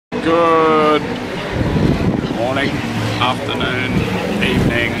Good morning, afternoon,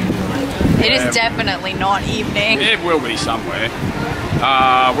 evening. It is definitely not evening. It will be somewhere.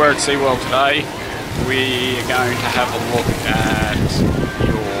 We're at SeaWorld today. We are going to have a look at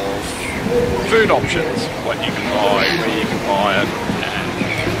your food options, what you can buy, where you can buy it,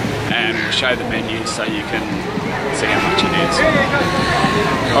 and we'll show the menu so you can see how much it is.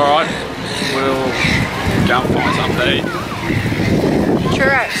 Alright, we'll go and find something to eat.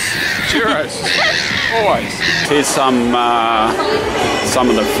 Churros. Churros, always. Here's some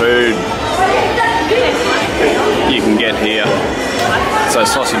of the food you can get here. So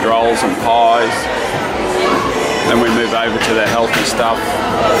sausage rolls and pies. Then we move over to the healthy stuff: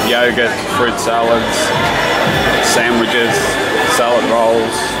 yogurt, fruit salads, sandwiches, salad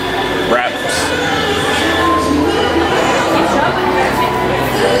rolls, wraps.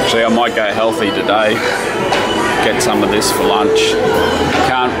 Actually, I might go healthy today. Get some of this for lunch.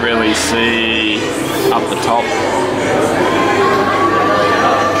 Can't really see up the top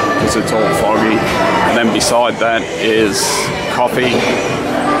because it's all foggy. And then beside that is coffee,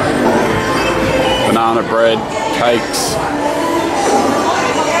 banana bread, cakes,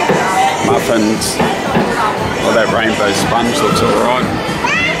 muffins. Well, that rainbow sponge looks alright.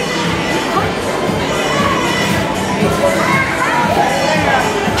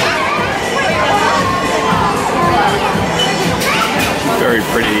 Very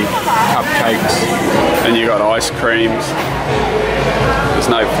pretty cupcakes, and you got ice creams. There's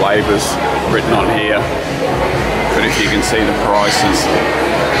no flavours written on here, but if you can see the prices,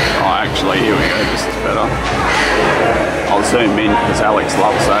 oh actually here we go, this is better. I'll zoom in because Alex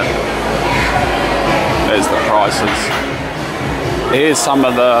loves that. There's the prices. Here's some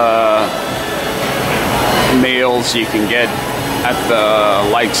of the meals you can get at the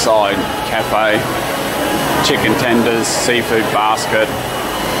Lakeside Cafe. Chicken tenders, seafood basket,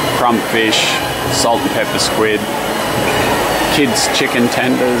 crumb fish, salt and pepper squid, kids chicken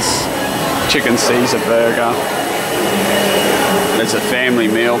tenders, chicken Caesar burger. There's a family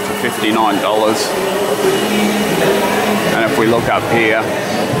meal for $59. And if we look up here,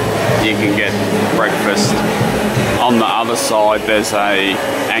 you can get breakfast. On the other side, there's a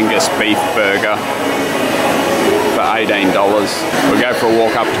Angus beef burger for $18. We'll go for a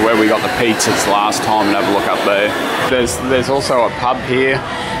walk up to where we got the pizzas last time and have a look up there. There's also a pub here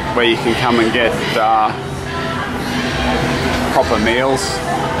where you can come and get proper meals.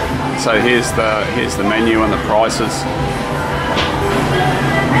 So here's the menu and the prices.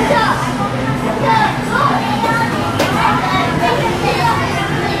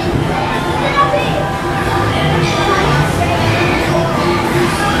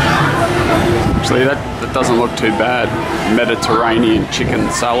 Actually, that doesn't look too bad. Mediterranean chicken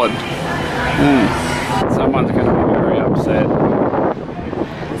salad. Someone's going to be very upset.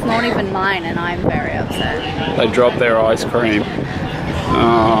 It's not even mine and I'm very upset. They dropped their ice cream.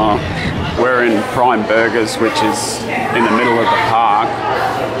 We're in Prime Burgers, which is in the middle of the park.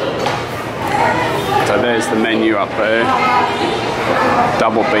 So there's the menu up there.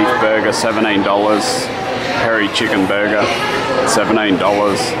 Double beef burger, $17. Peri chicken burger, $17,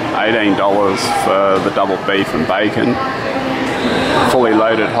 $18 for the double beef and bacon. Fully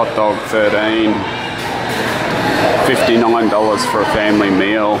loaded hot dog, $13, $59 for a family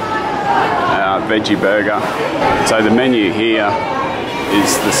meal, veggie burger. So the menu here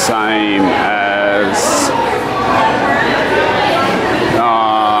is the same as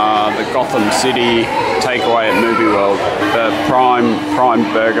the Gotham City takeaway at Movie World. The Prime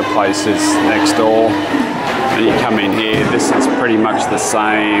Burger place is next door. And you come in here, this is pretty much the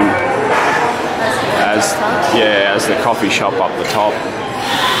same as the coffee shop up the top.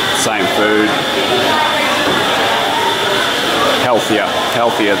 Same food.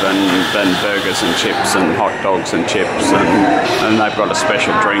 Healthier than burgers and chips and hot dogs and chips, and they've got a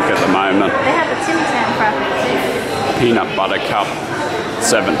special drink at the moment. They have a Tim Tam frappe. Peanut butter cup,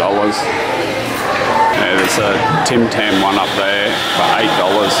 $7. There's a Tim Tam one up there for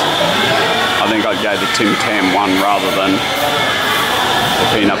 $8. I think I'd go the Tim Tam one rather than the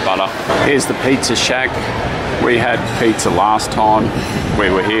peanut butter. Here's the Pizza Shack. We had pizza last time we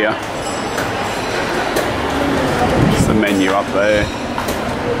were here. It's the menu up there.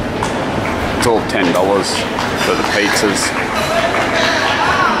 It's all $10 for the pizzas.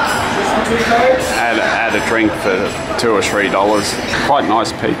 Add a drink for $2 or $3. Quite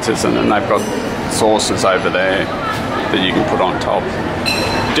nice pizzas, and then they've got sauces over there that you can put on top.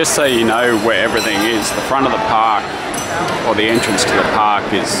 Just so you know where everything is, the front of the park, or the entrance to the park,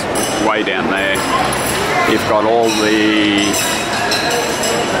 is way down there. You've got all the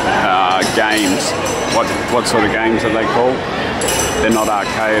games. What sort of games are they called? They're not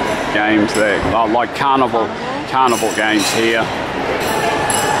arcade games. They're like carnival games here.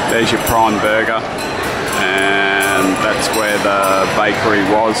 There's your Prime Burger, and that's where the bakery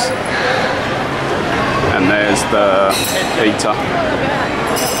was. And there's the pizza.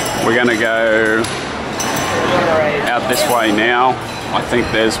 We're going to go out this way now. I think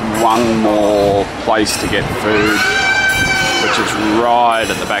there's one more place to get food, which is right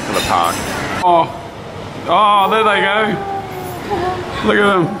at the back of the park. Oh, there they go. Look at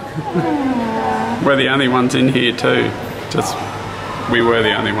them. We're the only ones in here too. We were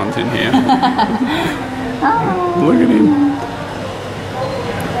the only ones in here. Look at him.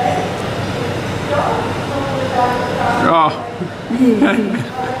 Oh.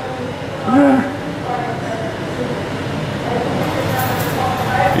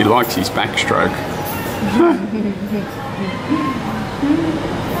 He likes his backstroke.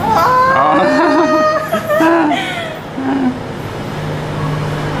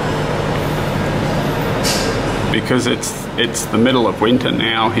 Because it's the middle of winter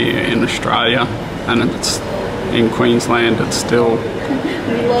now here in Australia, and it's in Queensland. It's still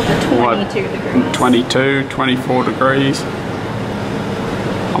Middle of the 22 degrees. 22, 24 degrees.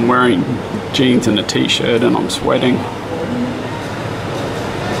 I'm wearing jeans and a t-shirt and I'm sweating.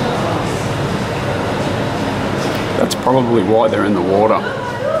 That's probably why they're in the water.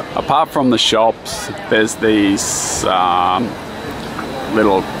 Apart from the shops, there's these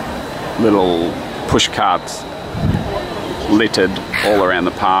little push carts littered all around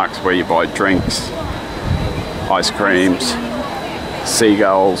the parks where you buy drinks, ice creams,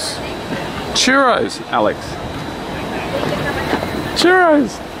 seagulls, churros, Alex.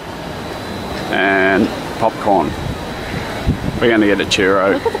 Churros! And popcorn. We're going to get a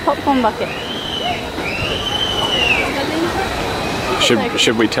churro. Look at the popcorn bucket.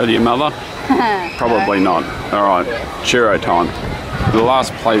 Should we tell your mother? Probably not. Alright, churro time. The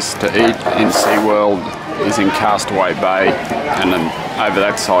last place to eat in SeaWorld is in Castaway Bay, and then over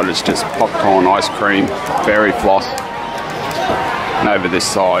that side it's just popcorn, ice cream, berry floss. And over this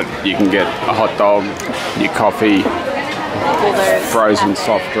side you can get a hot dog, your coffee, frozen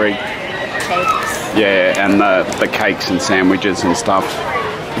soft drink. Cakes. Yeah, and the cakes and sandwiches and stuff.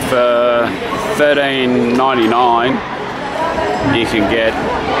 For $13.99 you can get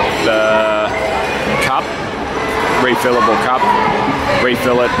the cup, refillable cup,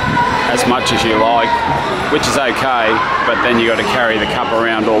 refill it as much as you like, which is okay, but then you got to carry the cup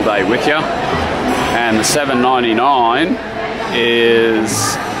around all day with you. And the $7.99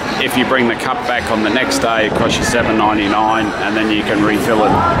 is, if you bring the cup back on the next day, it costs you $7.99, and then you can refill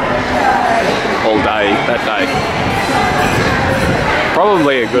it all day that day.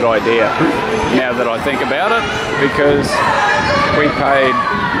 Probably a good idea now that I think about it, because we paid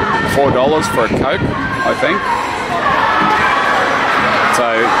 $4 for a Coke, I think. So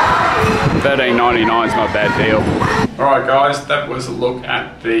 $13.99 is not a bad deal. Alright guys, that was a look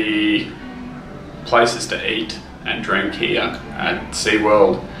at the places to eat and drink here at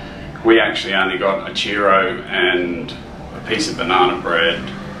SeaWorld. We actually only got a churro and a piece of banana bread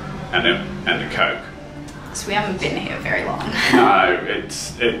and a Coke. So we haven't been here very long. No,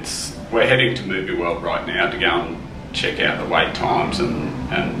 we're heading to Movie World right now to go and check out the wait times and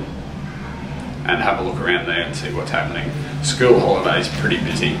have a look around there and see what's happening. School holidays pretty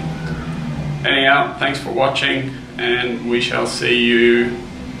busy. Anyhow, thanks for watching, and we shall see you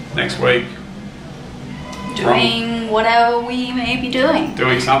next week. Doing whatever we may be doing.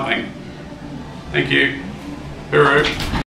 Doing something. Thank you. Hooroo.